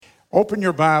Open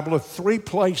your Bible to three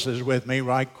places with me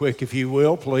right quick, if you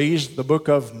will, please. The book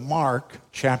of Mark,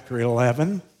 chapter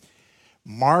 11.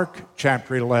 Mark,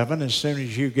 chapter 11. As soon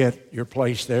as you get your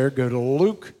place there, go to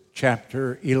Luke,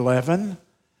 chapter 11.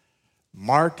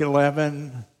 Mark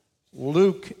 11,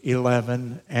 Luke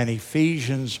 11, and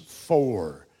Ephesians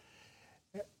 4.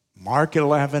 Mark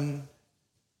 11,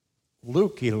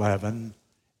 Luke 11,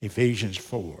 Ephesians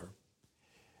 4.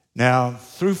 Now,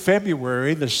 through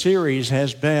February, the series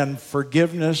has been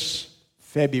Forgiveness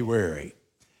February.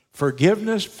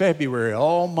 Forgiveness February,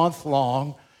 all month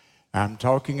long. I'm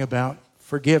talking about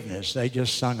forgiveness. They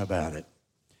just sung about it.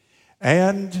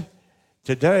 And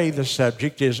today the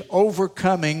subject is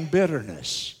overcoming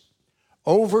bitterness.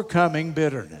 Overcoming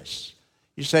bitterness.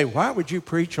 You say, why would you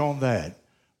preach on that?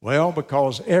 Well,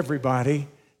 because everybody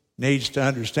needs to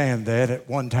understand that at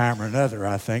one time or another,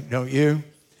 I think, don't you?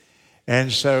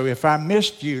 And so if I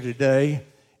missed you today,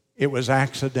 it was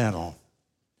accidental.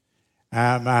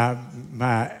 My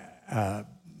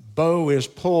bow is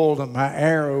pulled and my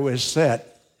arrow is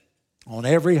set on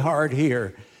every heart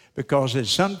here because at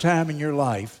some time in your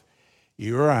life,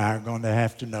 you or I are going to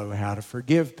have to know how to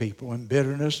forgive people, and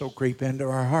bitterness will creep into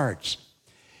our hearts.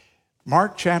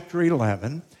 Mark chapter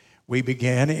 11, we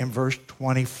begin in verse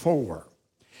 24.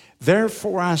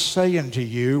 Therefore I say unto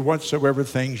you, whatsoever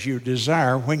things you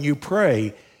desire when you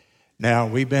pray. Now,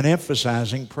 we've been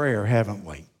emphasizing prayer, haven't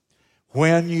we?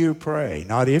 When you pray,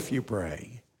 not if you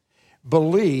pray.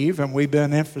 Believe, and we've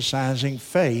been emphasizing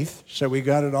faith, so we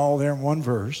got it all there in one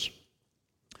verse.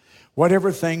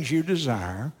 Whatever things you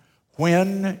desire,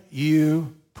 when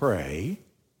you pray,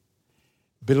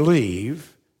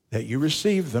 believe that you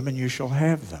receive them and you shall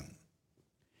have them.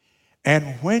 And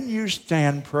when you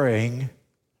stand praying,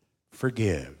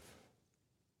 forgive.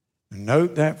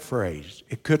 Note that phrase.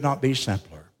 It could not be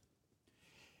simpler.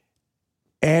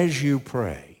 As you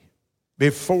pray,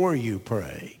 before you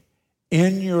pray,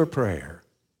 in your prayer,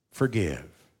 forgive.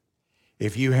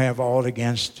 If you have aught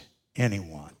against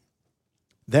anyone,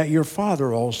 that your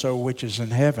Father also, which is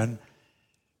in heaven,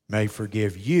 may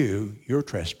forgive you your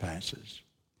trespasses.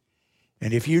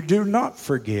 And if you do not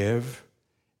forgive,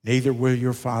 neither will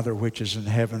your Father, which is in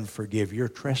heaven, forgive your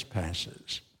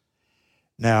trespasses.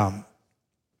 Now,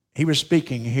 he was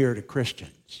speaking here to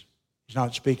Christians. He's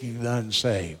not speaking to the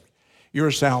unsaved.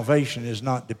 Your salvation is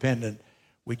not dependent,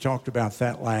 we talked about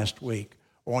that last week,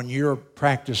 on your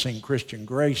practicing Christian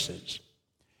graces.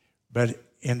 But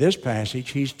in this passage,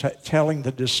 he's telling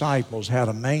the disciples how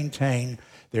to maintain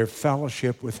their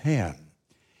fellowship with him.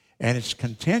 And it's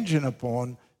contingent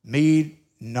upon me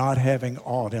not having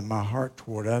aught in my heart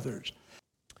toward others.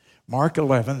 Mark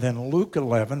 11, then Luke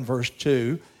 11, verse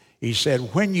 2, he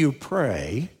said, when you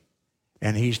pray,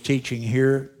 and he's teaching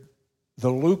here the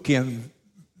Lukean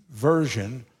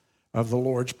version of the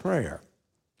Lord's Prayer.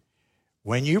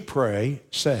 When you pray,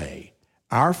 say,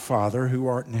 Our Father who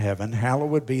art in heaven,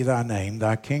 hallowed be thy name,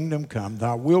 thy kingdom come,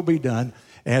 thy will be done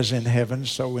as in heaven,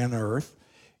 so in earth.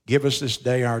 Give us this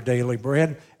day our daily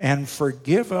bread, and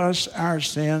forgive us our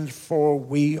sins, for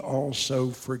we also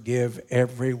forgive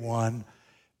everyone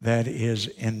that is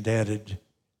indebted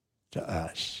to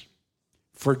us.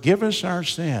 Forgive us our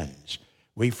sins.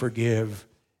 We forgive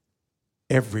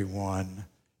everyone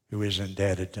who is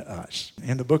indebted to us.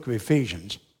 In the book of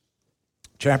Ephesians,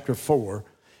 chapter 4,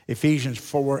 Ephesians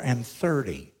 4 and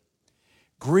 30.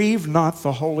 Grieve not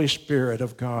the Holy Spirit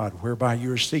of God, whereby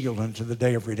you are sealed unto the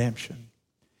day of redemption.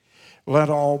 Let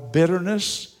all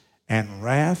bitterness and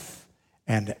wrath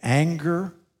and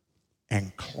anger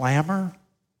and clamor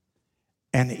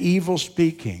and evil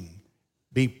speaking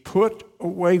be put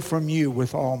away from you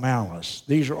with all malice.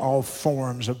 These are all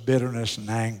forms of bitterness and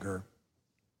anger.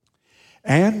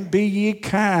 And be ye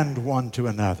kind one to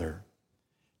another,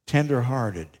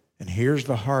 tender-hearted. And here's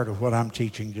the heart of what I'm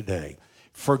teaching today.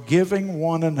 Forgiving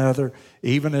one another,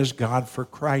 even as God for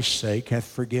Christ's sake hath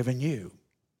forgiven you.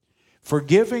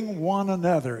 Forgiving one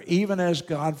another, even as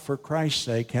God for Christ's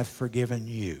sake hath forgiven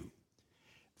you.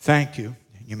 Thank you.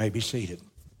 You may be seated.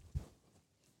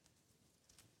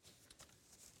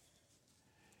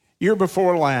 Year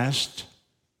before last,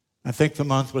 I think the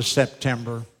month was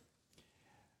September,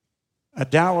 a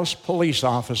Dallas police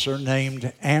officer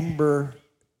named Amber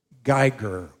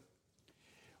Geiger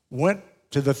went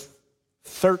to the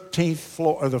 13th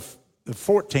floor, or the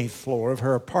 14th floor of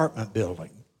her apartment building.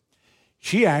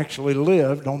 She actually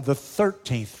lived on the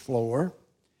 13th floor,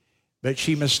 but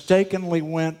she mistakenly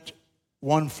went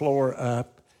one floor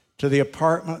up to the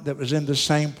apartment that was in the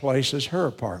same place as her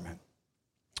apartment.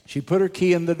 She put her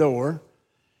key in the door,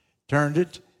 turned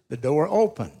it, the door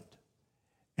opened.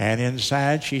 And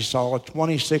inside she saw a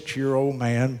 26-year-old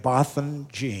man, Botham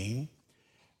Jean,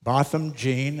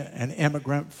 an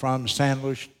immigrant from San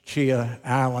Lucia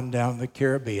Island down in the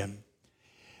Caribbean.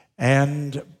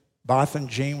 And Botham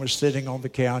Jean was sitting on the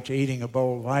couch eating a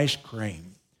bowl of ice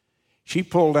cream. She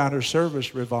pulled out her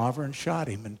service revolver and shot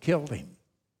him and killed him.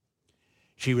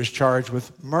 She was charged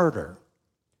with murder.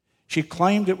 She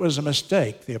claimed it was a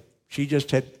mistake. She just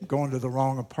had gone to the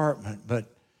wrong apartment, but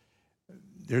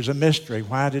there's a mystery.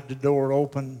 Why did the door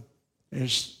open?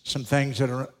 There's some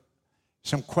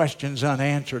questions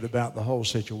unanswered about the whole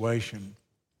situation.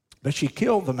 But she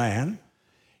killed the man.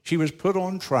 She was put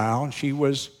on trial, and she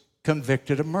was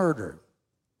convicted of murder.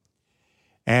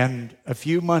 And a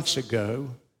few months ago,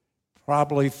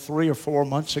 probably 3 or 4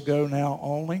 months ago now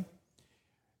only,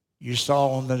 you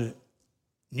saw on the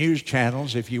news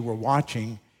channels, if you were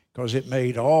watching, because it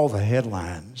made all the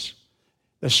headlines,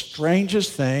 the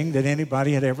strangest thing that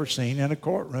anybody had ever seen in a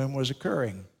courtroom was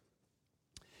occurring.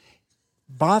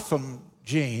 Botham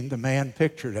Jean, the man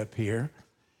pictured up here,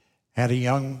 had a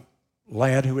young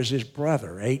lad who was his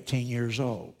brother, 18 years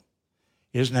old.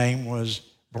 His name was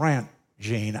Brant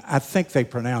Jean. I think they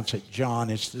pronounce it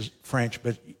John. It's the French,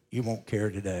 but you won't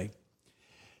care today.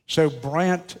 So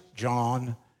Brant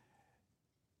John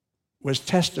was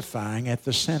testifying at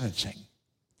the sentencing.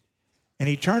 And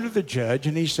he turned to the judge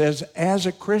and he says, as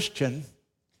a Christian,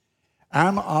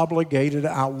 I'm obligated,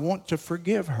 I want to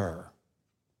forgive her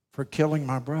for killing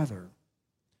my brother.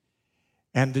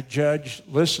 And the judge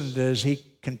listened as he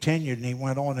continued, and he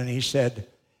went on and he said,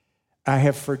 I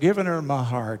have forgiven her in my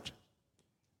heart.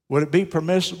 Would it be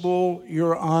permissible,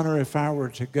 Your Honor, if I were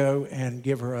to go and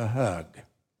give her a hug?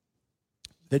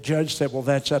 The judge said, well,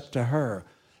 that's up to her.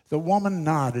 The woman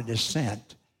nodded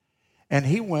assent, and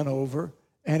he went over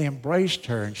and embraced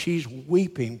her, and she's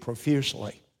weeping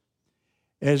profusely.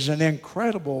 It's an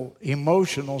incredible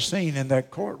emotional scene in that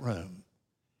courtroom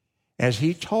as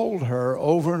he told her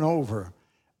over and over,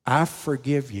 I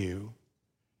forgive you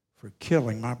for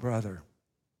killing my brother.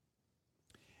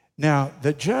 Now,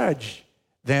 the judge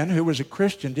then, who was a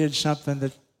Christian, did something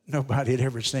that nobody had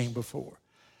ever seen before.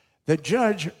 The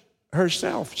judge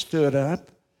herself stood up,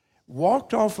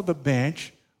 walked off of the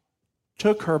bench,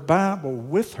 took her Bible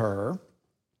with her,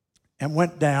 and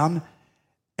went down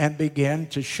and began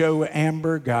to show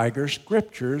Amber Geiger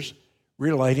scriptures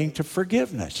relating to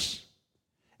forgiveness,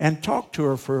 and talked to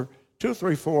her for 2,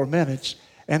 3, 4 minutes,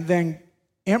 and then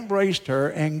embraced her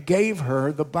and gave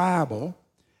her the Bible.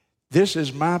 This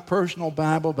is my personal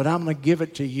Bible, but I'm going to give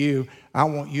it to you. I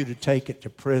want you to take it to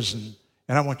prison,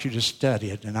 and I want you to study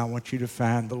it, and I want you to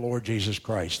find the Lord Jesus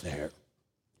Christ there.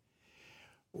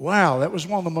 Wow, that was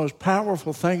one of the most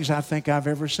powerful things I think I've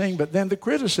ever seen. But then the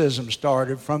criticism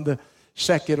started from the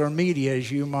secular media,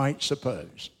 as you might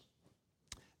suppose.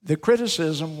 The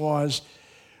criticism was,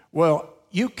 well,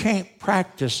 you can't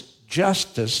practice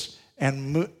justice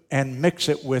and mix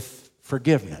it with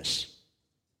forgiveness.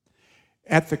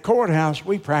 At the courthouse,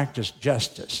 we practice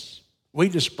justice. We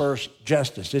disperse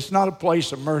justice. It's not a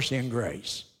place of mercy and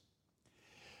grace.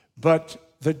 But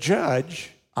the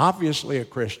judge, obviously a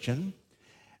Christian,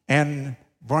 and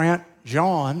Brant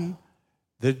John,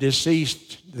 the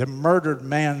deceased, the murdered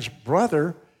man's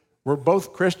brother, were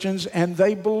both Christians, and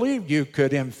they believed you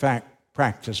could, in fact,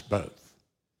 practice both.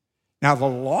 Now, the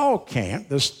law can't,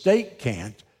 the state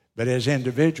can't, but as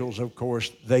individuals, of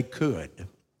course, they could.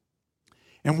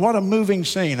 And what a moving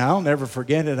scene. I'll never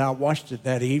forget it. I watched it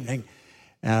that evening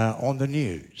on the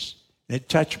news. It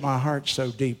touched my heart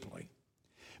so deeply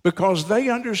because they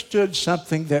understood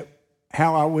something that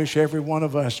how I wish every one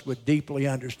of us would deeply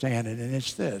understand it, and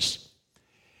it's this,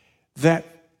 that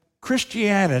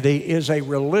Christianity is a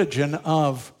religion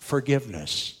of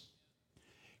forgiveness.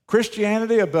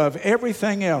 Christianity, above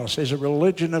everything else, is a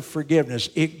religion of forgiveness.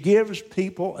 It gives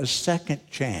people a second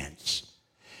chance.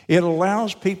 It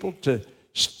allows people to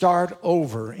start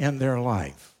over in their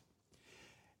life.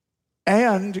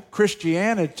 And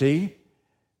Christianity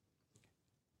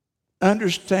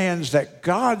understands that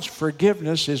God's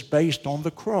forgiveness is based on the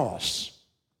cross.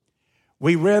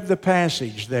 We read the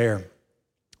passage there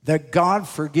that God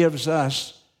forgives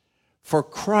us for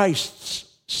Christ's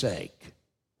sake.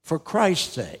 For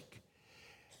Christ's sake.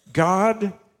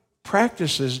 God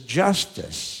practices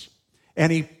justice,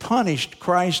 and he punished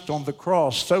Christ on the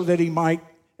cross so that he might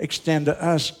extend to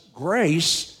us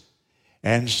grace.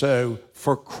 And so,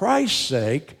 for Christ's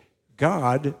sake,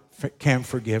 God can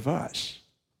forgive us.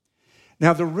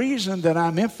 Now, the reason that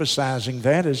I'm emphasizing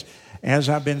that is, as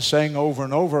I've been saying over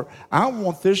and over, I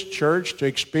want this church to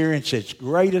experience its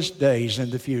greatest days in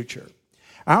the future.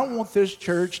 I want this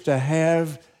church to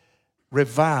have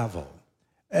revival,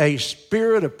 a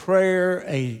spirit of prayer,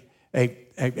 a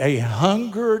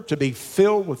hunger to be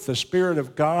filled with the Spirit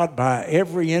of God by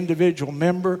every individual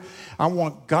member. I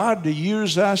want God to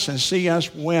use us and see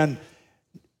us win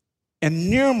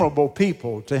innumerable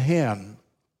people to Him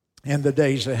in the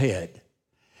days ahead.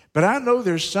 But I know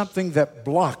there's something that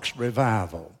blocks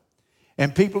revival,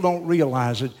 and people don't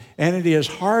realize it, and it is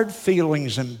hard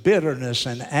feelings and bitterness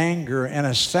and anger and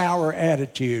a sour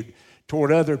attitude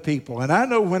toward other people. And I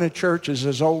know when a church is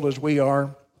as old as we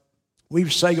are,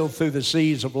 we've sailed through the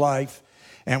seas of life,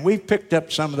 and we've picked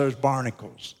up some of those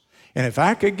barnacles. And if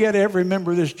I could get every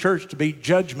member of this church to be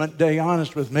Judgment Day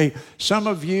honest with me, some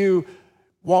of you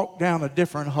walk down a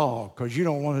different hall because you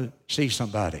don't want to see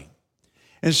somebody.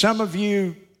 And some of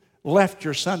you left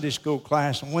your Sunday school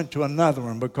class and went to another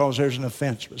one because there's an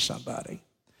offense with somebody.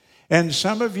 And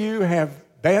some of you have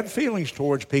bad feelings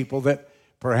towards people that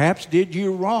perhaps did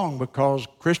you wrong, because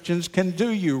Christians can do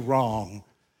you wrong.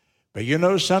 But you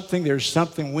know something? There's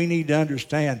something we need to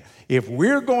understand. If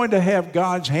we're going to have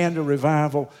God's hand of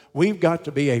revival, we've got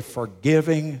to be a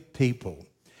forgiving people.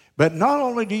 But not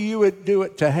only do you do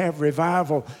it to have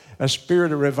revival, a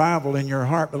spirit of revival in your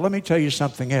heart, but let me tell you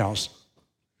something else.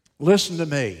 Listen to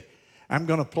me. I'm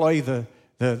going to play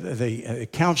the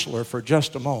counselor for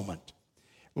just a moment.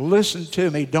 Listen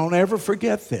to me. Don't ever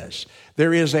forget this.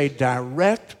 There is a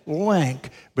direct link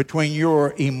between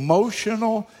your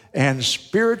emotional and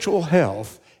spiritual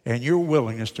health and your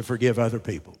willingness to forgive other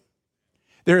people.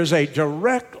 There is a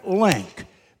direct link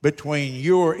between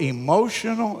your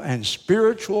emotional and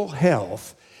spiritual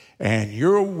health and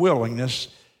your willingness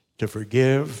to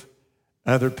forgive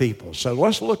other people. So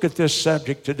let's look at this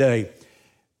subject today.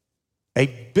 A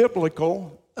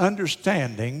biblical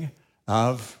understanding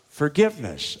of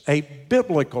forgiveness. A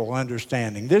biblical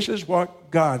understanding. This is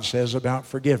what God says about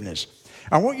forgiveness.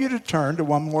 I want you to turn to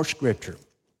one more scripture.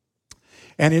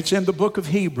 And it's in the book of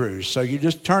Hebrews. So you're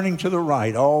just turning to the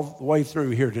right all the way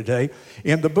through here today.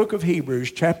 In the book of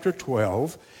Hebrews, chapter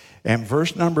 12, and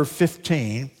verse number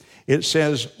 15, it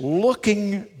says,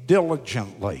 looking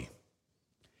diligently,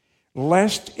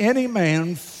 lest any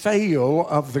man fail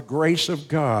of the grace of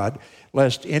God,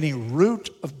 lest any root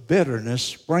of bitterness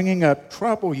springing up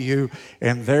trouble you,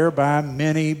 and thereby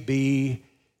many be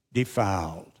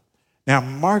defiled. Now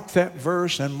mark that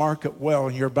verse and mark it well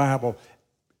in your Bible.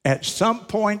 At some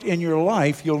point in your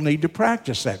life, you'll need to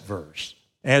practice that verse,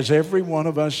 as every one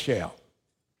of us shall.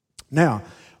 Now,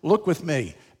 look with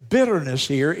me. Bitterness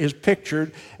here is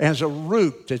pictured as a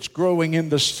root that's growing in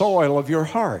the soil of your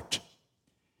heart.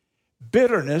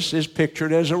 Bitterness is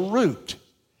pictured as a root,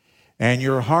 and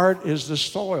your heart is the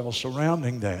soil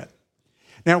surrounding that.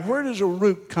 Now, where does a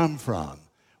root come from?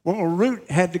 Well, a root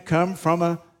had to come from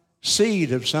a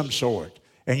seed of some sort.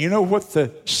 And you know what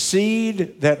the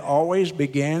seed that always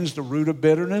begins the root of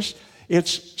bitterness?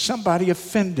 It's somebody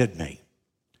offended me.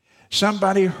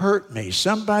 Somebody hurt me.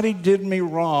 Somebody did me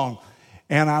wrong.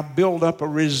 And I build up a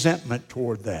resentment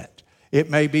toward that.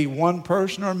 It may be one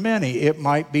person or many. It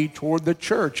might be toward the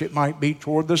church. It might be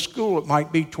toward the school. It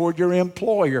might be toward your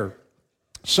employer.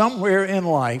 Somewhere in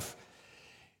life,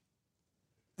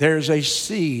 there's a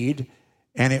seed,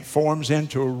 and it forms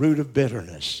into a root of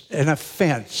bitterness. An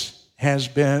offense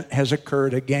has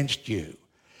occurred against you.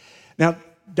 Now,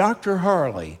 Dr.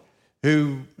 Harley,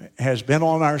 who has been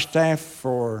on our staff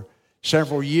for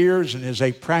several years and is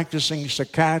a practicing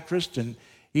psychiatrist, and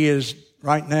he is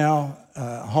right now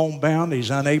homebound.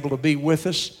 He's unable to be with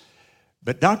us.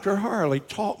 But Dr. Harley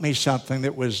taught me something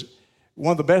that was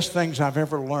one of the best things I've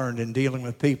ever learned in dealing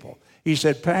with people. He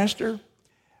said, Pastor,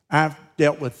 I've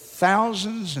dealt with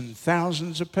thousands and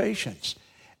thousands of patients.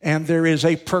 And there is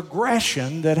a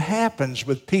progression that happens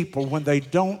with people when they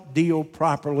don't deal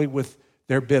properly with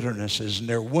their bitternesses and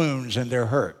their wounds and their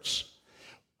hurts.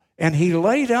 And he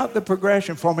laid out the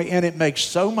progression for me, and it makes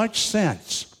so much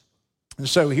sense. And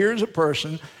so here's a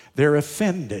person, they're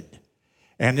offended,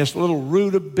 and this little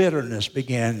root of bitterness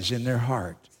begins in their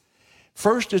heart.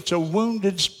 First, it's a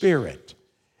wounded spirit.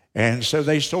 And so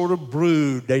they sort of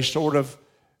brood, they sort of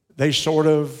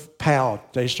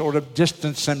pout, they sort of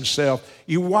distance themselves.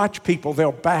 You watch people,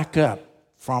 they'll back up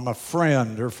from a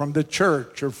friend or from the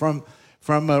church or from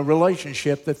a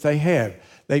relationship that they have.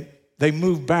 They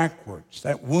move backwards.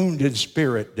 That wounded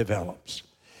spirit develops.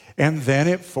 And then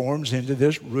it forms into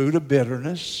this root of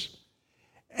bitterness.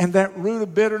 And that root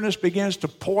of bitterness begins to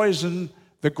poison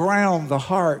the ground, the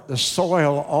heart, the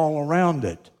soil all around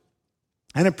it.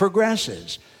 And it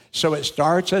progresses. So it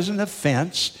starts as an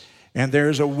offense, and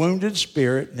there's a wounded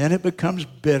spirit, and then it becomes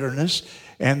bitterness,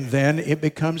 and then it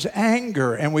becomes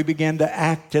anger, and we begin to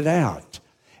act it out.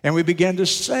 And we begin to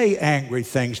say angry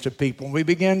things to people. We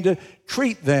begin to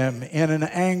treat them in an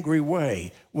angry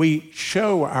way. We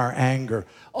show our anger.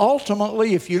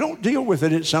 Ultimately, if you don't deal with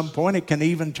it at some point, it can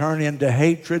even turn into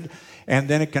hatred, and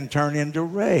then it can turn into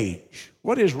rage.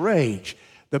 What is rage?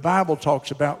 The Bible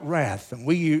talks about wrath, and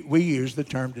we use the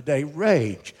term today,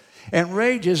 rage. And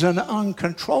rage is an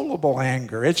uncontrollable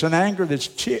anger. It's an anger that's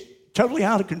totally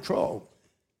out of control.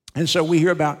 And so we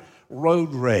hear about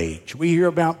road rage. We hear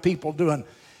about people doing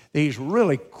these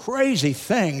really crazy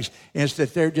things, is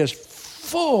that they're just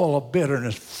full of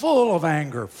bitterness, full of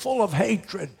anger, full of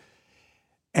hatred,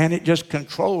 and it just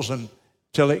controls them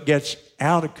till it gets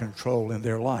out of control in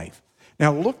their life.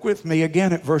 Now look with me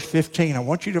again at verse 15. I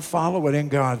want you to follow it in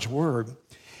God's word.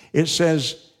 It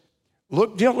says,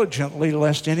 look diligently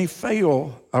lest any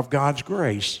fail of God's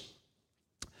grace,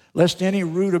 lest any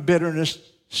root of bitterness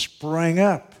spring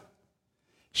up.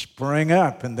 Spring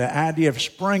up, and the idea of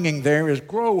springing there is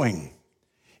growing.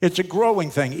 It's a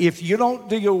growing thing. If you don't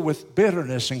deal with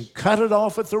bitterness and cut it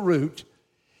off at the root,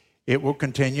 it will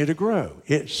continue to grow.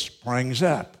 It springs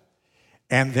up.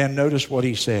 And then notice what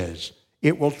he says.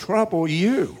 It will trouble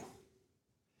you.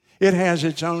 It has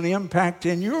its own impact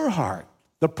in your heart,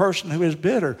 the person who is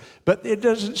bitter. But it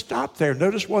doesn't stop there.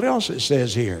 Notice what else it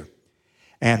says here.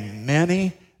 And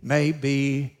many may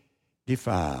be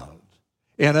defiled.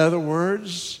 In other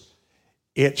words,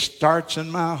 it starts in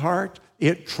my heart,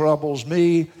 it troubles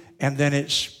me, and then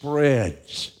it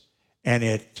spreads, and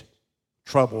it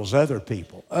troubles other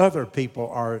people. Other people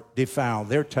are defiled.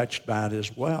 They're touched by it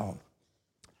as well.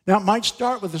 Now, it might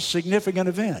start with a significant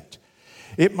event.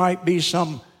 It might be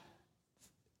some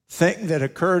thing that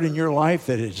occurred in your life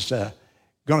that is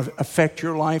going to affect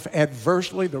your life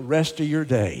adversely the rest of your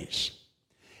days.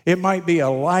 It might be a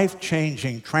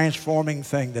life-changing, transforming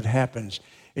thing that happens,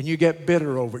 and you get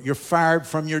bitter over it. You're fired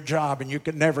from your job, and you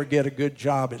can never get a good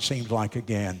job, it seems like,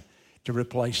 again, to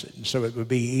replace it. And so it would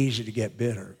be easy to get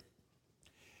bitter.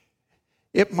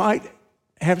 It might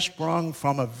have sprung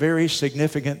from a very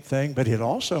significant thing, but it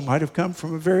also might have come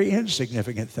from a very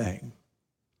insignificant thing.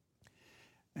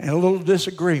 And a little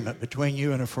disagreement between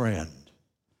you and a friend.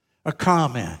 A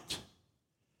comment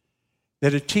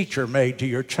that a teacher made to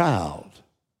your child.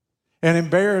 An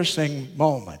embarrassing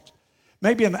moment.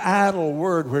 Maybe an idle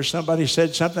word where somebody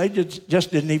said something, they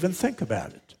just didn't even think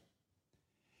about it.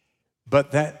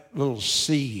 But that little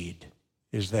seed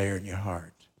is there in your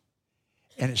heart.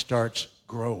 And it starts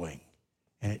growing.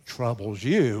 And it troubles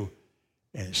you.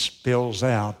 And it spills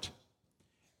out.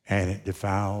 And it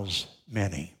defiles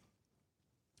many.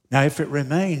 Now, if it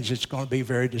remains, it's going to be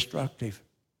very destructive.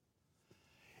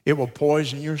 It will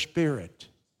poison your spirit.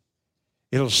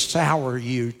 It'll sour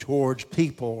you towards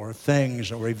people or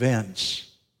things or events.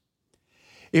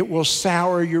 It will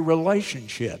sour your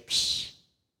relationships.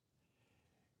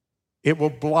 It will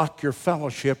block your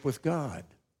fellowship with God.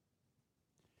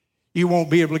 You won't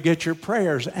be able to get your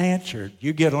prayers answered.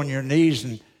 You get on your knees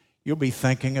and you'll be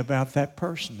thinking about that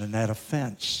person and that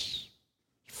offense.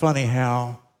 It's funny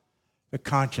how the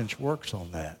conscience works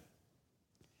on that.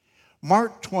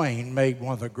 Mark Twain made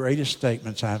one of the greatest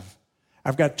statements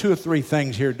I've got 2 or 3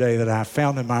 things here today that I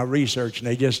found in my research, and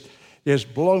they just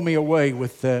blow me away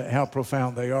with how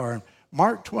profound they are. And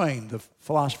Mark Twain, the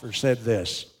philosopher, said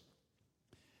this: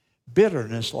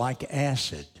 bitterness, like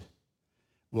acid,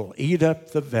 will eat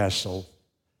up the vessel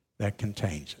that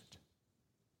contains it.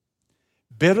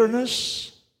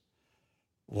 Bitterness,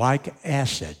 like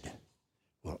acid,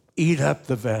 will eat up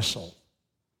the vessel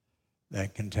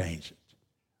that contains it.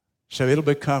 So it'll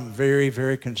become very,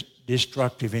 very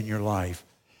destructive in your life.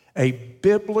 A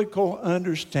biblical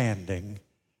understanding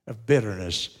of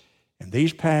bitterness, and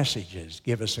these passages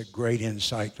give us a great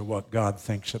insight to what God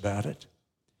thinks about it.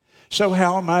 So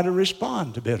how am I to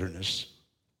respond to bitterness?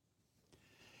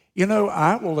 You know,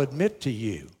 I will admit to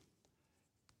you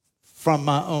from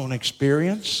my own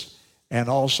experience and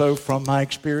also from my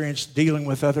experience dealing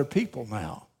with other people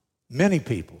now, many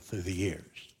people through the years,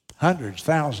 hundreds,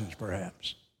 thousands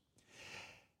perhaps.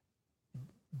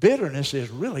 Bitterness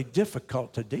is really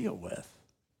difficult to deal with.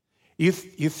 You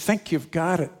think you've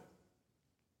got it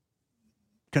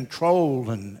controlled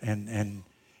and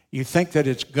you think that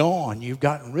it's gone, you've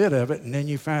gotten rid of it, and then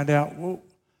you find out, well,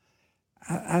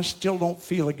 I still don't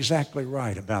feel exactly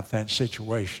right about that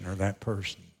situation or that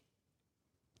person.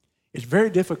 It's very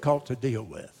difficult to deal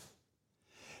with.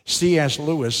 C.S.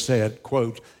 Lewis said,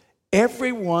 quote,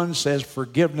 everyone says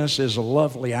forgiveness is a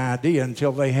lovely idea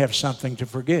until they have something to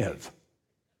forgive.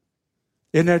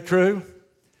 Isn't that true?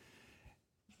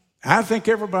 I think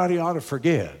everybody ought to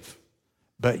forgive.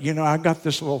 But, I got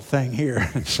this little thing here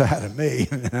inside of me,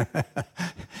 and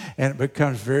it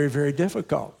becomes very, very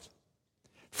difficult.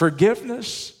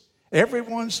 Forgiveness,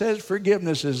 everyone says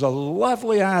forgiveness is a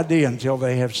lovely idea until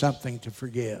they have something to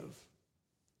forgive.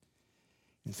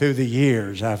 And through the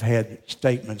years, I've had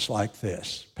statements like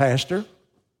this: Pastor,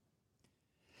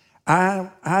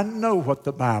 I know what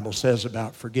the Bible says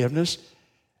about forgiveness.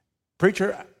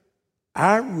 Preacher,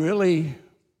 I really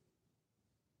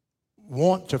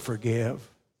want to forgive,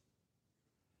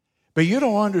 but you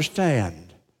don't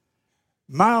understand.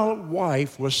 My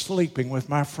wife was sleeping with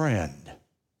my friend.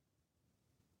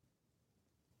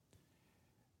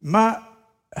 My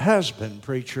husband,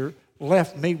 preacher,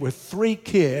 left me with 3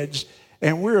 kids,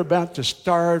 and we're about to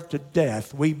starve to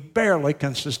death. We barely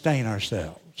can sustain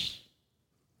ourselves.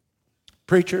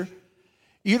 Preacher,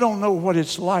 you don't know what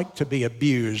it's like to be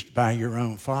abused by your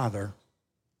own father.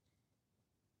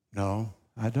 No,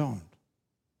 I don't.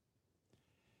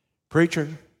 Preacher,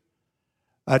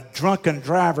 a drunken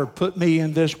driver put me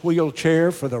in this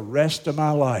wheelchair for the rest of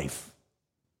my life.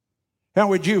 How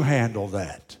would you handle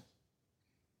that?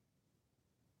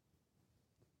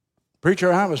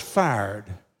 Preacher, I was fired,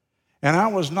 and I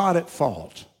was not at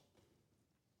fault.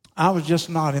 I was just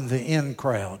not in the in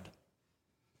crowd.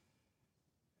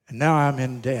 And now I'm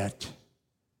in debt,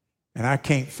 and I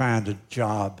can't find a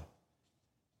job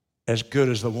as good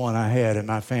as the one I had, and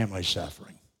my family's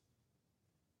suffering.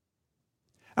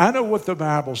 I know what the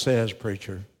Bible says,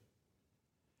 preacher,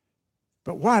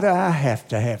 but why do I have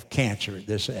to have cancer at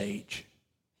this age?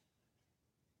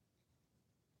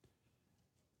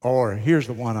 Or here's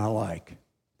the one I like.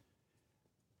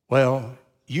 Well,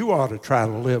 you ought to try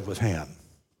to live with him.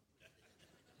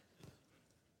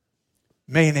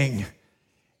 Meaning,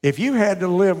 if you had to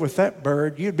live with that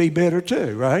bird, you'd be bitter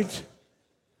too, right?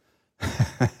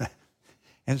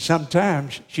 And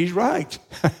sometimes she's right.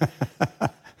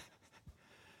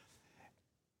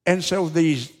 And so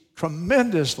these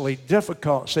tremendously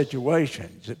difficult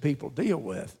situations that people deal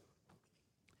with.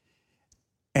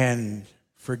 And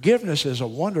forgiveness is a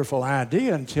wonderful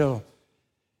idea until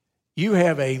you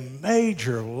have a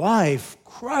major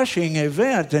life-crushing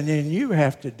event, and then you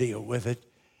have to deal with it.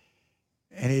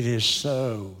 And it is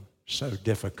so, so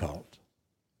difficult.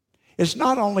 It's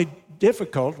not only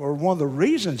difficult, or one of the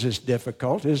reasons it's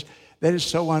difficult is that it's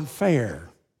so unfair.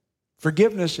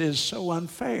 Forgiveness is so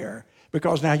unfair.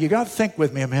 Because now you got to think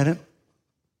with me a minute.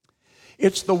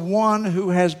 It's the one who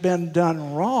has been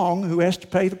done wrong who has to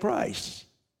pay the price.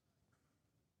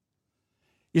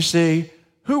 You see,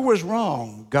 who was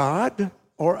wrong, God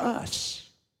or us?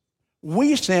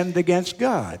 We sinned against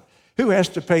God. Who has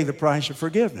to pay the price of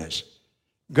forgiveness?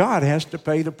 God has to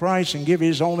pay the price and give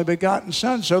His only begotten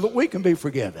Son so that we can be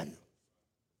forgiven.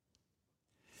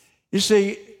 You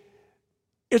see,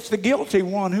 it's the guilty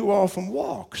one who often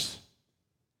walks.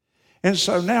 And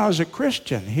so now as a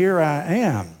Christian, here I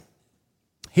am.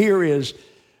 Here is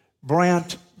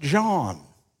Brant John.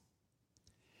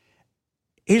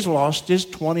 He's lost his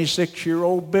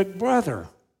 26-year-old big brother.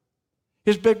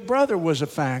 His big brother was a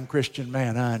fine Christian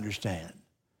man, I understand.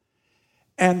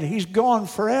 And he's gone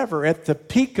forever. At the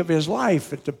peak of his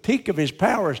life, at the peak of his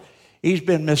powers, he's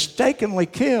been mistakenly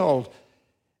killed.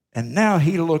 And now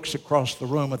he looks across the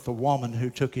room at the woman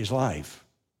who took his life.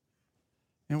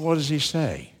 And what does he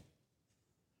say?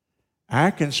 I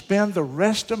can spend the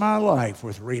rest of my life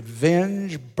with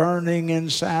revenge burning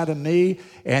inside of me,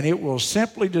 and it will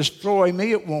simply destroy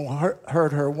me. It won't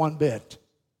hurt her one bit.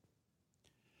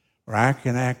 Or I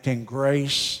can act in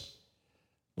grace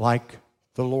like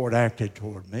the Lord acted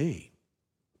toward me.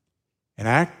 And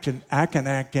I can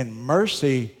act in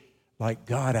mercy like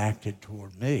God acted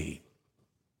toward me.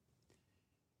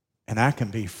 And I can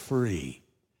be free.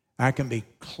 I can be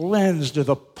cleansed of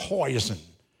the poison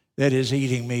that is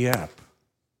eating me up.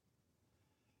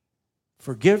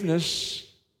 Forgiveness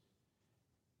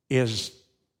is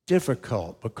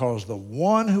difficult because the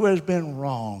one who has been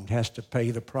wronged has to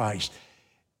pay the price.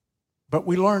 But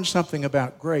we learn something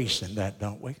about grace in that,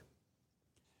 don't we?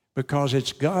 Because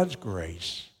it's God's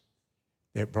grace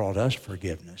that brought us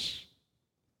forgiveness.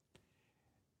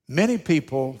 Many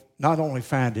people not only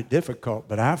find it difficult,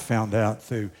 but I've found out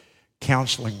through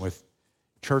counseling with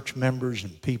church members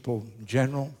and people in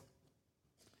general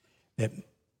that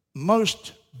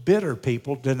most bitter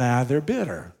people deny they're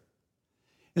bitter.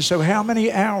 And so how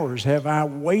many hours have I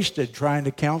wasted trying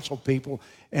to counsel people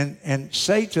and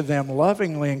say to them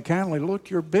lovingly and kindly, look,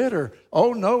 you're bitter.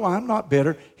 Oh, no, I'm not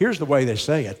bitter. Here's the way they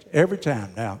say it every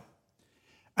time now.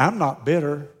 I'm not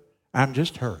bitter. I'm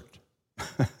just hurt.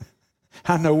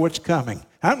 I know what's coming.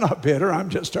 I'm not bitter. I'm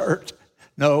just hurt.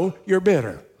 No, you're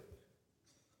bitter.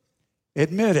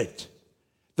 Admit it.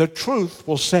 The truth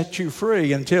will set you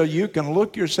free until you can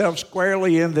look yourself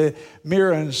squarely in the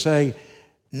mirror and say,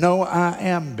 no, I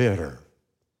am bitter,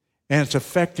 and it's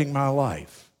affecting my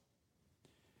life.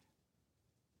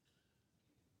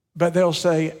 But they'll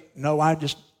say, no,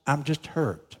 I'm just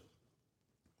hurt,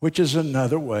 which is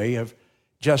another way of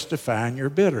justifying your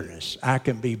bitterness. I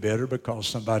can be bitter because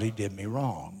somebody did me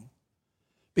wrong.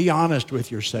 Be honest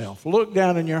with yourself. Look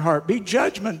down in your heart. Be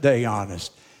Judgment Day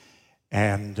honest.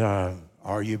 And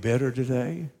are you bitter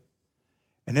today?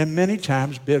 And then many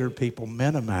times bitter people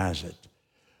minimize it.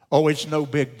 Oh, it's no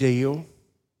big deal.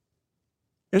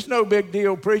 It's no big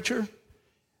deal, preacher.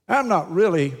 I'm not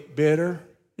really bitter.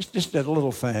 It's just a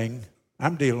little thing.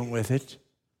 I'm dealing with it.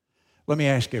 Let me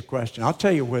ask you a question. I'll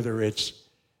tell you whether it's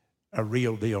a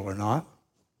real deal or not.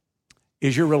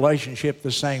 Is your relationship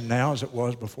the same now as it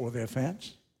was before the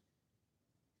offense?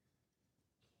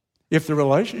 If the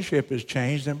relationship has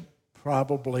changed, then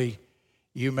probably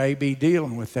you may be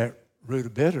dealing with that root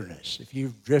of bitterness. If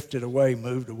you've drifted away,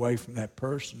 moved away from that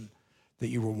person that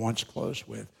you were once close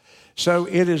with. So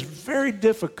it is very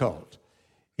difficult.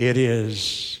 It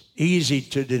is easy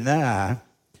to deny,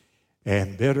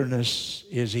 and bitterness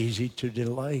is easy to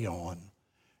delay on,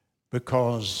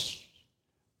 because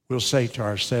we'll say to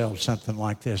ourselves something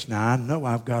like this, now I know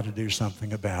I've got to do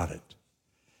something about it,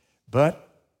 but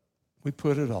we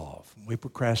put it off. We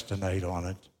procrastinate on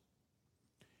it.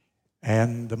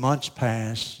 And the months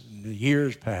pass, and the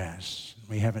years pass, and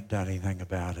we haven't done anything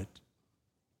about it.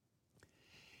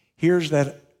 Here's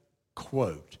that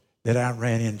quote that I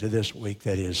ran into this week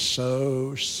that is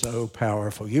so, so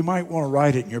powerful. You might want to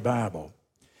write it in your Bible.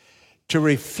 To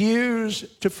refuse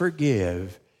to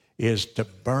forgive is to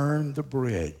burn the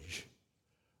bridge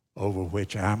over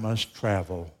which I must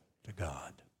travel to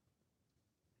God.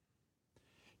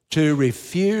 To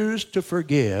refuse to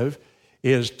forgive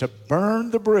is to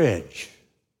burn the bridge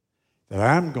that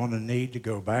I'm going to need to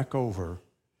go back over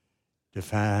to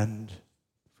find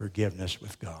forgiveness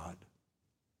with God.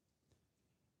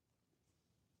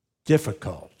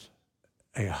 Difficult,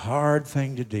 a hard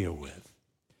thing to deal with.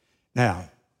 Now,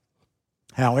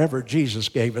 however, Jesus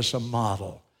gave us a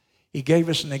model. He gave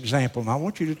us an example. Now, I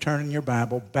want you to turn in your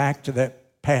Bible back to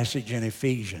that passage in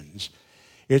Ephesians.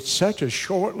 It's such a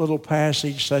short little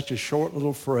passage, such a short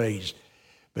little phrase,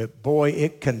 but boy,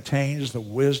 it contains the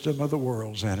wisdom of the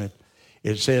worlds in it.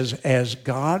 It says, as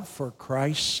God for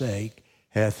Christ's sake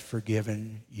hath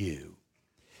forgiven you.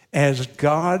 As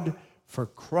God for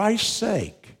Christ's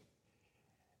sake.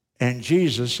 And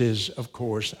Jesus is, of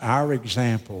course, our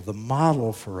example, the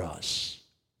model for us.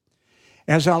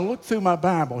 As I look through my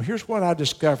Bible, here's what I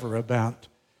discover about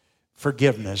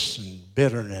forgiveness and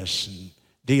bitterness and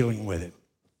dealing with it.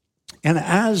 In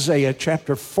Isaiah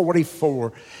chapter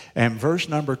 44 and verse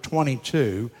number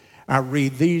 22, I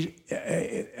read these.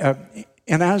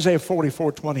 In Isaiah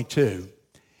 44:22,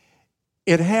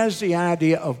 it has the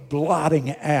idea of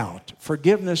blotting out.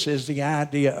 Forgiveness is the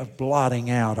idea of blotting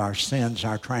out our sins,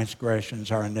 our transgressions,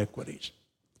 our iniquities.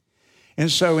 And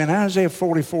so in Isaiah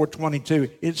 44:22,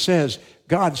 it says,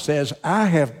 God says, I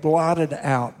have blotted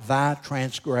out thy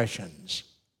transgressions.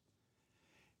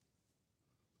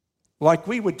 Like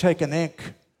we would take an ink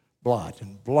blot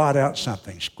and blot out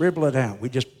something, scribble it out. We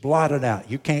just blot it out.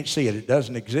 You can't see it. It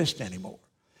doesn't exist anymore.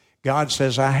 God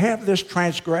says, I have this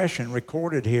transgression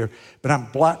recorded here, but I'm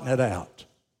blotting it out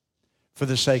for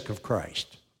the sake of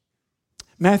Christ.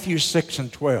 Matthew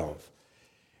 6:12,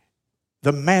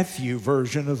 the Matthew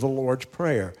version of the Lord's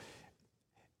Prayer.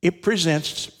 It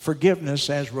presents forgiveness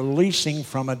as releasing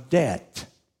from a debt,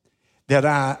 that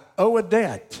I owe a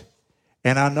debt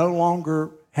and I no longer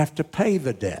have to pay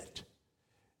the debt.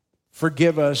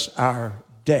 Forgive us our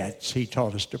debts, he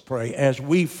taught us to pray, as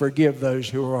we forgive those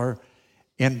who are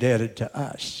indebted to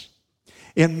us.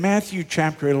 In Matthew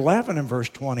chapter 11 and verse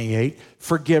 28,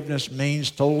 forgiveness means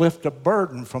to lift a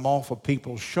burden from off of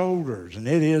people's shoulders, and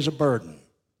it is a burden.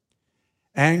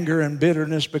 Anger and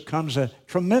bitterness becomes a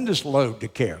tremendous load to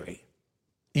carry,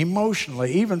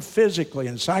 emotionally, even physically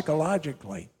and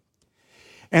psychologically.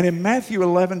 And in Matthew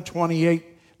 11:28,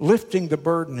 lifting the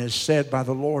burden is said by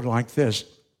the Lord like this,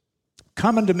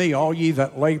 come unto me, all ye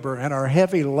that labor and are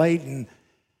heavy laden.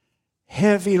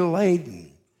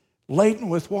 Laden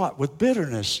with what? With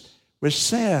bitterness, with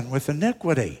sin, with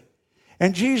iniquity.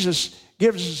 And Jesus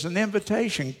gives us an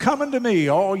invitation. Come unto me,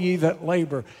 all ye that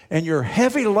labor, and you're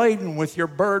heavy laden with your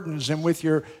burdens and with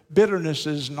your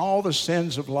bitternesses and all the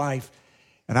sins of life,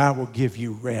 and I will give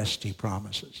you rest, he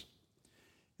promises.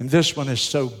 And this one is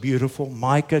so beautiful.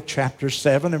 Micah chapter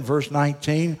 7 and verse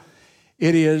 19.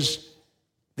 It is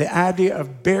the idea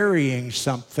of burying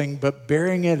something, but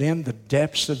burying it in the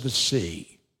depths of the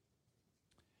sea.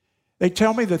 They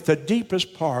tell me that the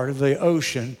deepest part of the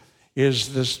ocean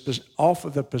is this, off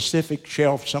of the Pacific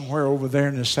shelf, somewhere over there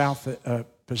in the South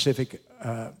Pacific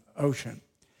Ocean.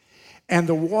 And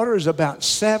the water is about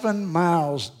 7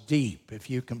 miles deep, if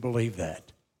you can believe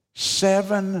that.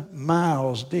 7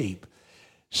 miles deep.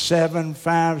 7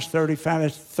 5s, 35,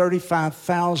 that's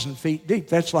 35,000 feet deep.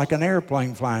 That's like an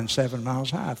airplane flying 7 miles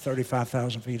high,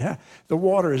 35,000 feet high. The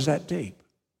water is that deep.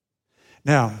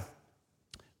 Now,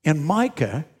 in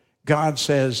Micah, God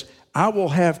says, I will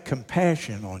have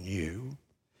compassion on you.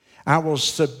 I will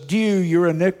subdue your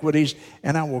iniquities,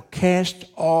 and I will cast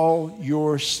all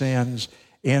your sins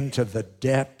into the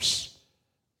depths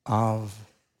of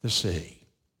the sea.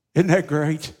 Isn't that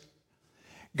great?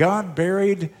 God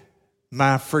buried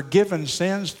my forgiven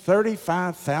sins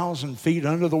 35,000 feet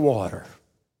under the water.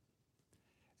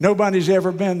 Nobody's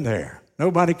ever been there.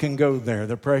 Nobody can go there.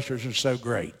 The pressures are so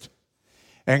great.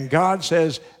 And God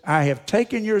says, I have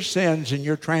taken your sins and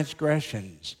your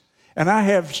transgressions, and I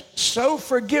have so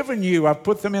forgiven you. I've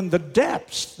put them in the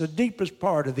depths, the deepest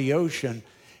part of the ocean,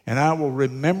 and I will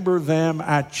remember them.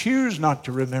 I choose not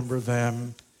to remember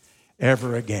them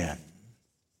ever again.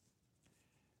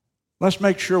 Let's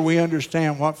make sure we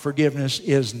understand what forgiveness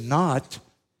is not.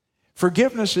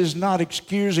 Forgiveness is not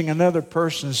excusing another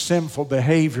person's sinful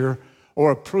behavior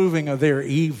or approving of their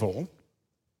evil.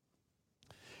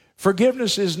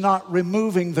 Forgiveness is not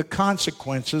removing the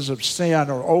consequences of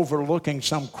sin or overlooking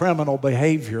some criminal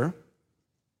behavior.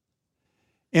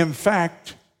 In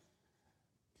fact,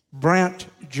 Brent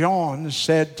Jones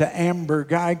said to Amber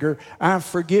Geiger, I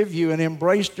forgive you, and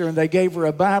embraced her, and they gave her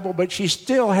a Bible, but she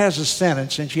still has a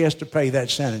sentence, and she has to pay that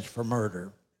sentence for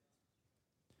murder.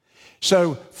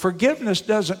 So forgiveness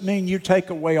doesn't mean you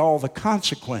take away all the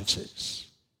consequences.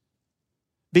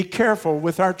 Be careful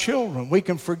with our children. We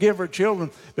can forgive our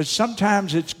children, but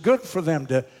sometimes it's good for them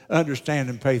to understand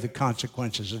and pay the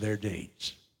consequences of their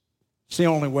deeds. It's the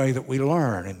only way that we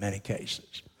learn in many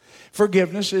cases.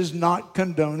 Forgiveness is not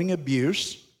condoning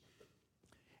abuse.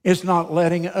 It's not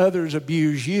letting others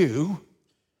abuse you.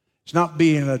 It's not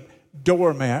being a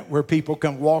doormat where people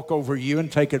can walk over you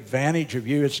and take advantage of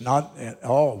you. It's not at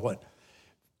all what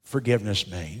forgiveness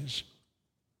means.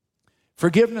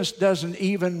 Forgiveness doesn't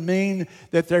even mean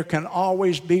that there can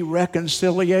always be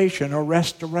reconciliation or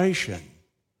restoration.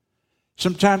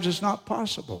 Sometimes it's not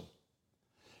possible.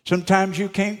 Sometimes you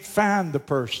can't find the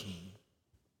person.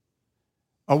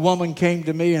 A woman came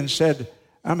to me and said,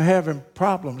 I'm having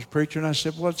problems, preacher. And I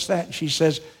said, what's that? And she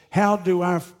says, how do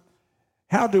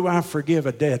I forgive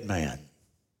a dead man?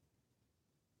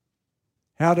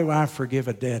 How do I forgive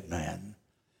a dead man?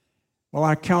 Well,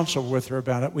 I counseled with her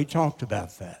about it. We talked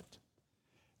about that.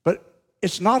 But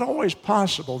it's not always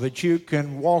possible that you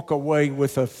can walk away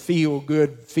with a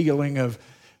feel-good feeling of,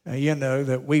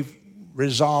 that we've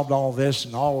resolved all this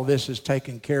and all of this is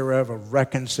taken care of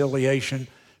reconciliation.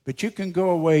 But you can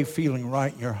go away feeling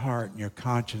right in your heart and your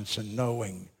conscience and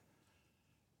knowing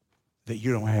that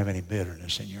you don't have any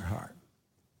bitterness in your heart.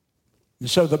 And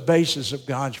so the basis of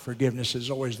God's forgiveness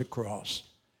is always the cross.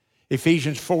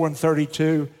 Ephesians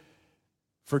 4:32,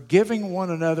 forgiving one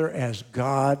another as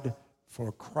God,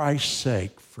 for Christ's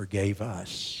sake, forgave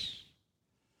us.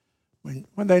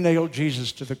 When they nailed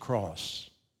Jesus to the cross,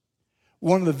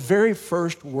 one of the very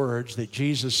first words that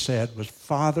Jesus said was,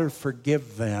 Father,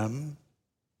 forgive them.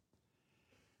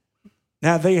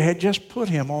 Now, they had just put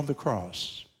him on the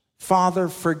cross. Father,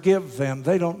 forgive them.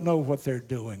 They don't know what they're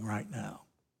doing right now.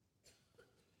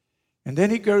 And then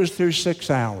he goes through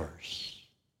 6 hours.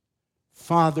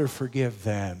 Father, forgive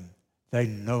them. They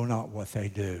know not what they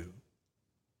do.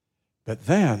 But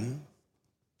then,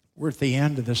 we're at the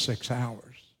end of the 6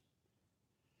 hours.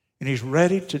 And he's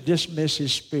ready to dismiss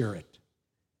his spirit.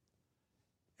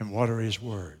 And what are his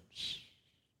words?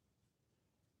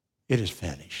 It is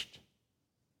finished.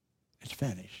 It's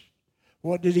finished.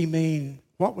 What did he mean?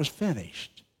 What was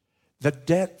finished? The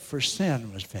debt for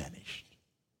sin was finished.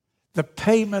 The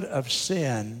payment of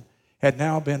sin had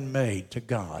now been made to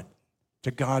God, to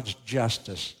God's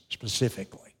justice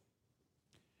specifically.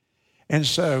 And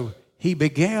so he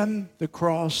began the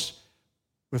cross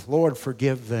with, Lord,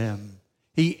 forgive them.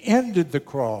 He ended the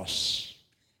cross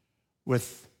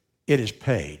with, it is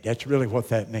paid. That's really what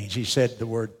that means. He said the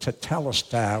word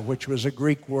tetelestai, which was a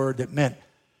Greek word that meant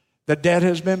the debt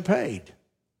has been paid.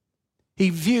 He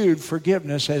viewed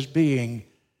forgiveness as being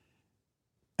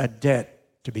a debt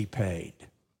to be paid.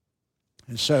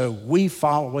 And so we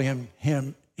follow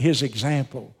his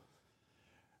example.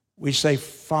 We say,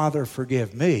 Father,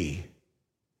 forgive me.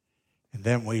 And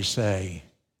then we say,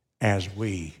 as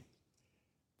we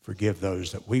forgive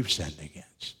those that we've sinned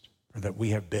against or that we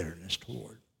have bitterness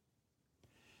toward.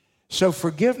 So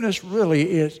forgiveness really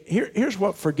is, here's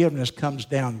what forgiveness comes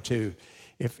down to.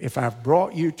 If I've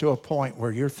brought you to a point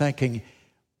where you're thinking,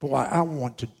 boy, I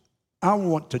want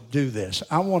to do this.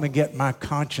 I want to get my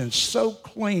conscience so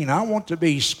clean. I want to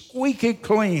be squeaky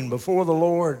clean before the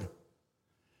Lord.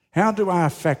 How do I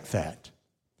affect that?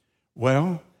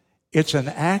 Well, it's an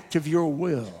act of your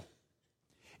will.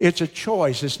 It's a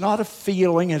choice. It's not a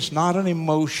feeling. It's not an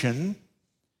emotion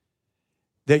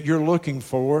that you're looking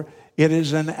for. It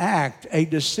is an act, a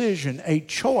decision, a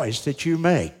choice that you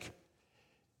make.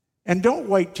 And don't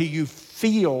wait till you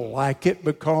feel like it,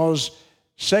 because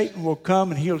Satan will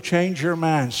come and he'll change your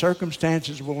mind.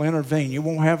 Circumstances will intervene. You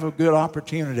won't have a good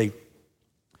opportunity.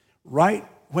 Right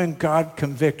when God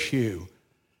convicts you,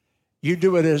 you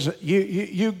do it as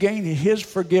you gain His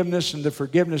forgiveness and the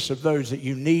forgiveness of those that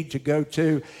you need to go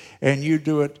to, and you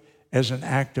do it as an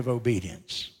act of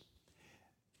obedience.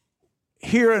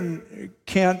 Here in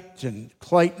Kent and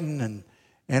Clayton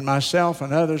and myself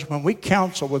and others, when we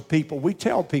counsel with people, we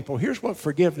tell people, here's what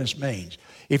forgiveness means.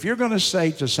 If you're going to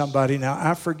say to somebody, now,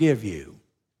 I forgive you,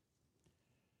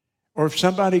 or if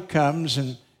somebody comes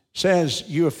and says,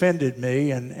 you offended me,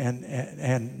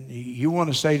 and you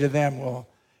want to say to them, well,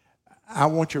 I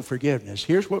want your forgiveness.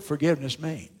 Here's what forgiveness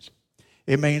means.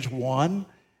 It means, one,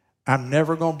 I'm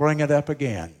never going to bring it up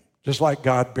again, just like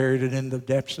God buried it in the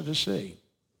depths of the sea.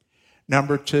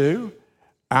 Number two,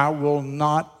 I will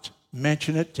not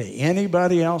mention it to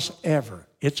anybody else ever.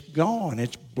 It's gone.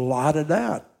 It's blotted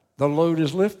out. The load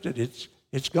is lifted.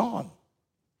 It's gone.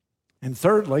 And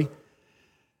thirdly,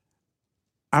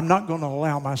 I'm not going to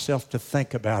allow myself to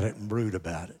think about it and brood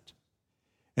about it.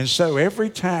 And so every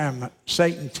time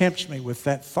Satan tempts me with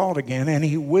that thought again, and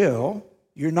he will,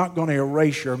 you're not going to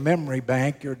erase your memory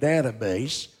bank, your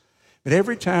database, but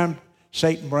every time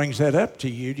Satan brings that up to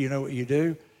you, do you know what you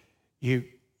do?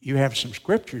 You have some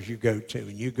scriptures you go to,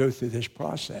 and you go through this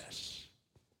process.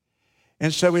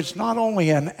 And so it's not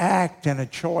only an act and a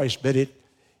choice, but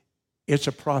it's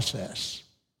a process.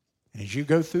 And as you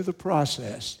go through the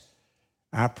process,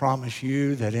 I promise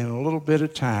you that in a little bit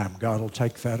of time, God will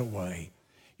take that away.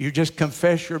 You just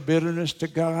confess your bitterness to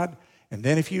God, and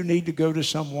then if you need to go to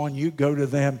someone, you go to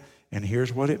them, and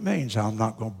here's what it means. I'm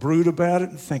not going to brood about it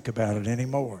and think about it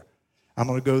anymore. I'm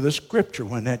going to go to the Scripture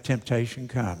when that temptation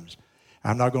comes.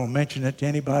 I'm not going to mention it to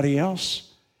anybody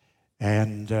else,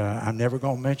 and I'm never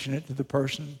going to mention it to the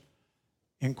person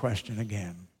in question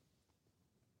again.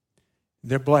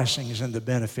 Their blessings and the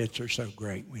benefits are so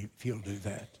great if you'll do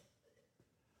that.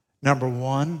 Number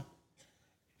one,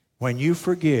 when you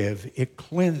forgive, it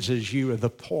cleanses you of the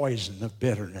poison of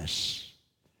bitterness.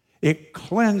 It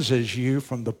cleanses you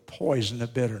from the poison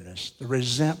of bitterness, the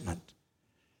resentment,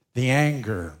 the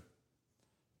anger,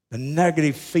 the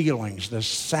negative feelings, the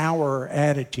sour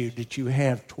attitude that you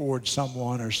have towards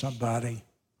someone or somebody.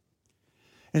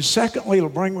 And secondly, it'll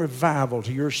bring revival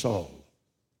to your soul.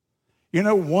 You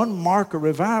know, one mark of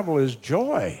revival is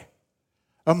joy.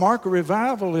 A mark of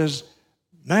revival is,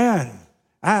 man,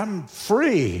 I'm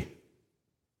free.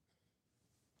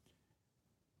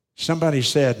 Somebody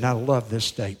said, and I love this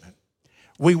statement,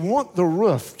 we want the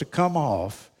roof to come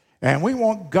off and we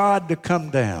want God to come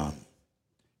down.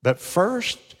 But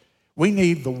first, we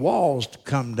need the walls to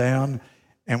come down,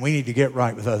 and we need to get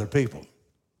right with other people.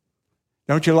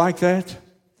 Don't you like that?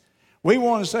 We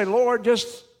want to say, Lord,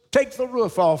 just take the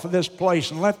roof off of this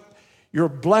place and let your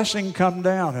blessing come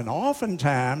down. And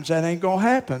oftentimes, that ain't going to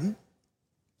happen.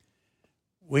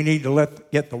 We need to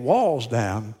get the walls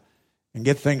down and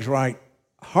get things right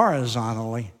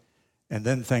horizontally, and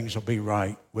then things will be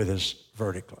right with us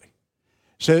vertically.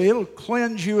 So it'll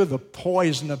cleanse you of the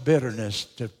poison of bitterness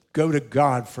to go to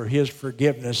God for His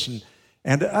forgiveness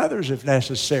and to others, if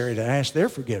necessary, to ask their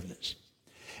forgiveness.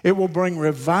 It will bring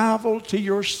revival to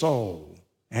your soul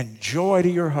and joy to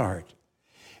your heart.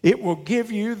 It will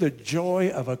give you the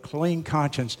joy of a clean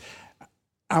conscience.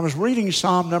 I was reading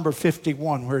Psalm number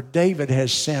 51, where David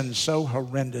has sinned so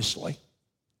horrendously.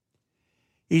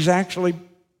 He's actually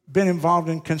been involved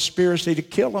in conspiracy to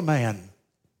kill a man.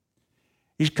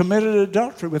 He's committed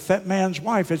adultery with that man's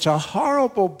wife. It's a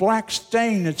horrible black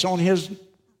stain that's on his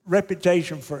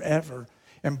reputation forever.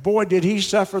 And boy, did he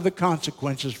suffer the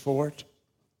consequences for it.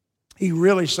 He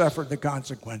really suffered the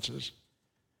consequences.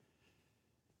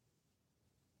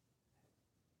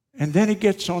 And then he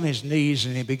gets on his knees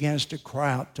and he begins to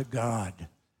cry out to God.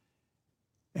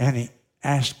 And he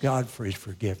asks God for His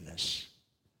forgiveness.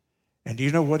 And do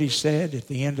you know what he said at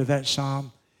the end of that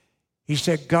psalm? He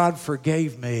said, God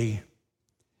forgave me.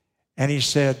 And he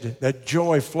said that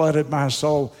joy flooded my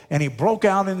soul, and he broke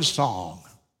out in song.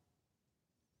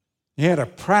 He had a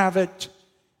private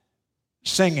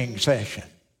singing session.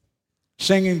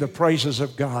 singing the praises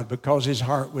of God because his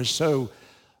heart was so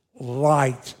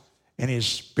light and his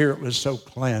spirit was so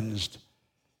cleansed.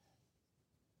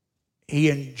 He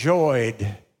enjoyed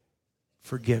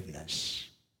forgiveness.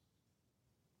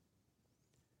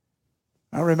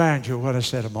 I'll remind you of what I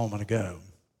said a moment ago.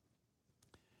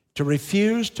 To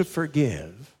refuse to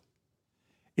forgive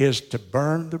is to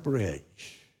burn the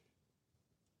bridge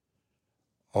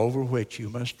over which you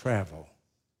must travel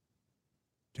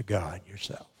to God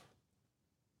yourself.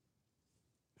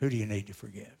 Who do you need to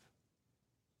forgive?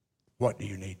 What do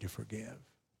you need to forgive?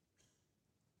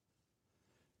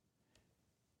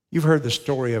 You've heard the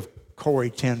story of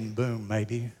Corrie ten Boom,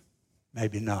 maybe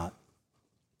not.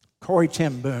 Corrie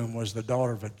ten Boom was the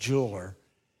daughter of a jeweler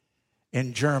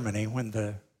in Germany when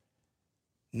the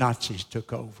Nazis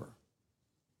took over.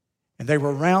 And they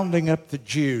were rounding up the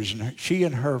Jews, and she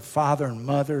and her father and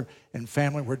mother and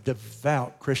family were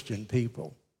devout Christian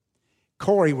people.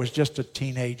 Corrie was just a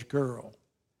teenage girl.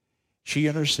 She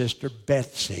and her sister,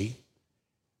 Betsy,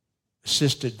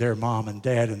 assisted their mom and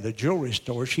dad in the jewelry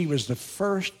store. She was the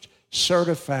first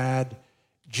certified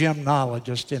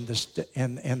gemologist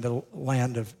in the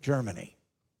land of Germany.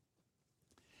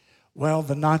 Well,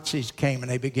 the Nazis came and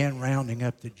they began rounding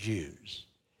up the Jews.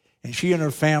 And she and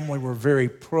her family were very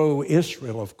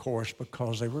pro-Israel, of course,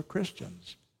 because they were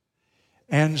Christians.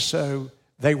 And so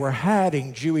they were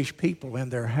hiding Jewish people in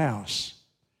their house,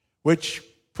 which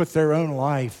put their own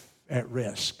life at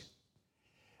risk.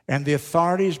 And the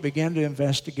authorities began to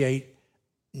investigate,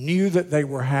 knew that they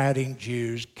were hiding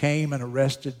Jews, came and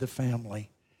arrested the family,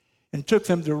 and took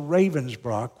them to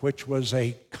Ravensbrück, which was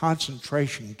a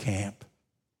concentration camp.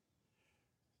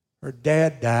 Her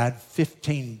dad died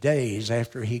 15 days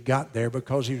after he got there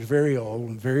because he was very old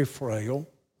and very frail.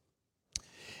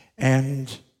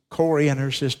 And Corrie and her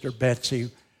sister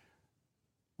Betsy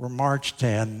were marched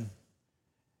in.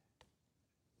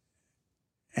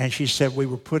 And she said, we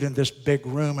were put in this big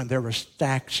room and there were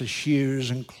stacks of shoes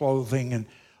and clothing and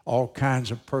all kinds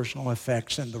of personal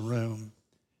effects in the room.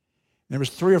 There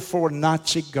was 3 or 4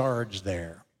 Nazi guards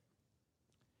there.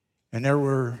 And there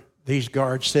were these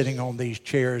guards sitting on these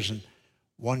chairs, and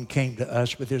one came to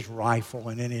us with his rifle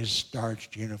and in his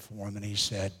starched uniform, and he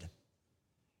said,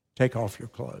 take off your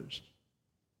clothes.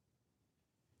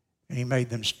 And he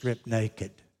made them strip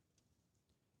naked.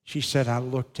 She said, I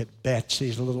looked at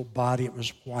Betsy's little body. It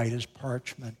was white as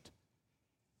parchment.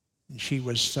 And she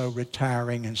was so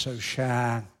retiring and so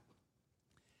shy.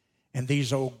 And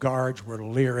these old guards were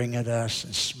leering at us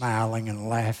and smiling and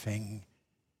laughing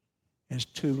as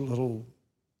 2 little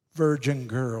virgin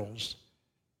girls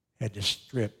had to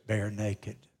strip bare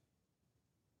naked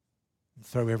and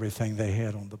throw everything they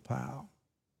had on the pile.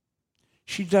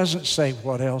 She doesn't say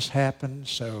what else happened,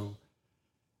 so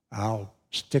I'll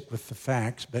stick with the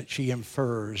facts, but she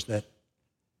infers that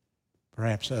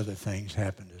perhaps other things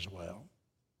happened as well.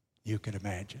 You can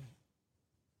imagine.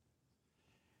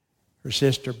 Her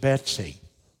sister Betsy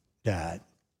died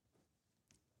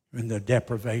in the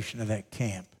deprivation of that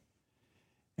camp.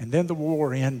 And then the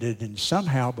war ended, and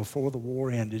somehow before the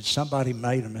war ended, somebody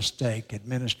made a mistake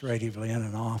administratively in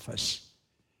an office,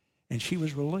 and she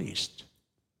was released.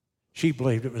 She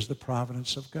believed it was the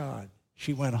providence of God.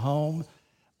 She went home,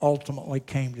 ultimately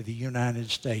came to the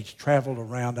United States, traveled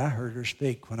around. I heard her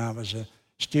speak when I was a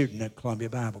student at Columbia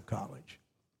Bible College.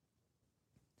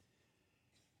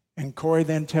 And Corrie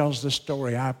then tells the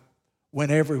story. I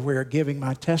went everywhere giving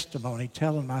my testimony,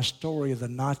 telling my story of the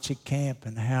Nazi camp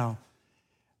and how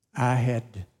I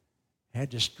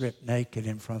had to strip naked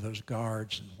in front of those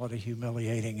guards, and what a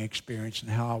humiliating experience,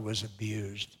 and how I was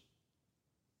abused.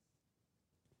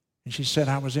 And she said,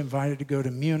 I was invited to go to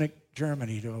Munich,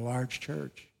 Germany, to a large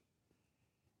church.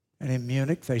 And in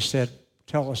Munich, they said,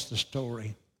 tell us the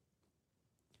story.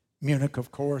 Munich, of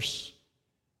course,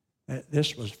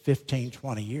 this was 15,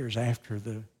 20 years after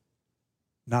the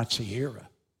Nazi era.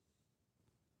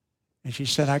 And she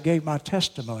said, I gave my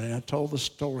testimony, and I told the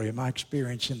story of my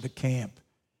experience in the camp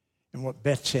and what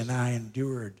Betsy and I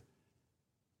endured.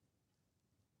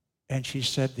 And she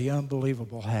said, the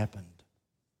unbelievable happened.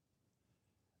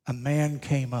 A man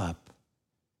came up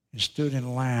and stood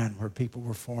in line where people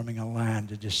were forming a line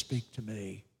to just speak to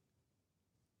me.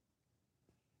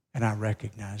 And I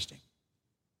recognized him.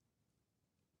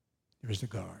 It was the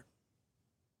guard.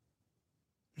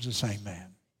 It was the same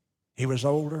man. He was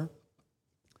older,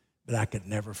 but I could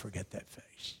never forget that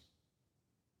face.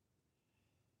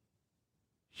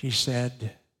 She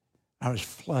said, I was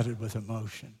flooded with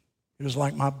emotion. It was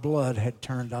like my blood had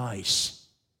turned ice.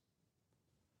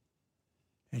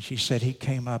 And she said, he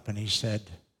came up and he said,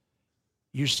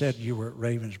 you said you were at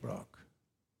Ravensbrück.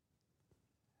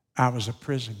 I was a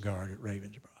prison guard at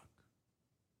Ravensbrück.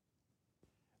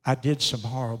 I did some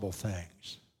horrible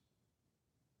things,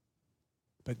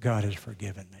 but God has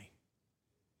forgiven me.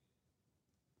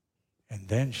 And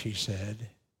then he said,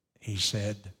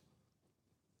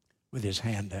 with his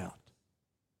hand out,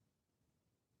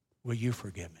 will you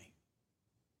forgive me?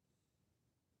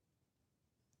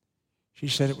 She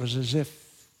said it was as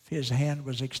if his hand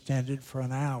was extended for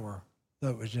an hour, though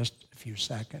it was just a few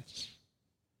seconds.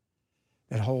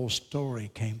 That whole story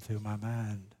came through my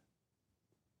mind.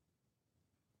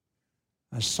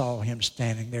 I saw him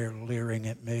standing there leering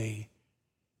at me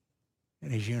in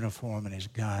his uniform and his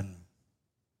gun.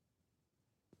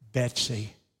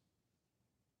 Betsy,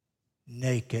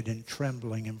 naked and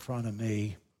trembling in front of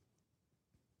me,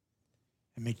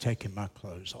 and me taking my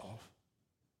clothes off.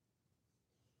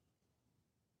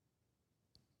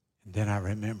 And then I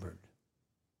remembered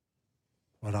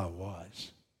what I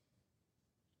was.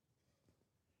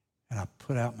 And I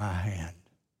put out my hand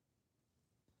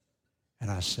and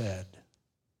I said,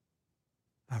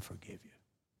 I forgive you.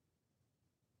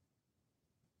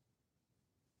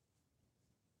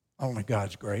 Only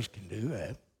God's grace can do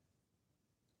that.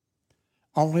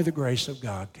 Only the grace of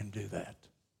God can do that.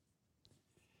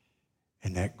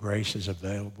 And that grace is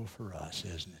available for us,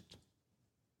 isn't it?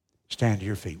 Stand to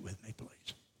your feet with me,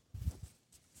 please.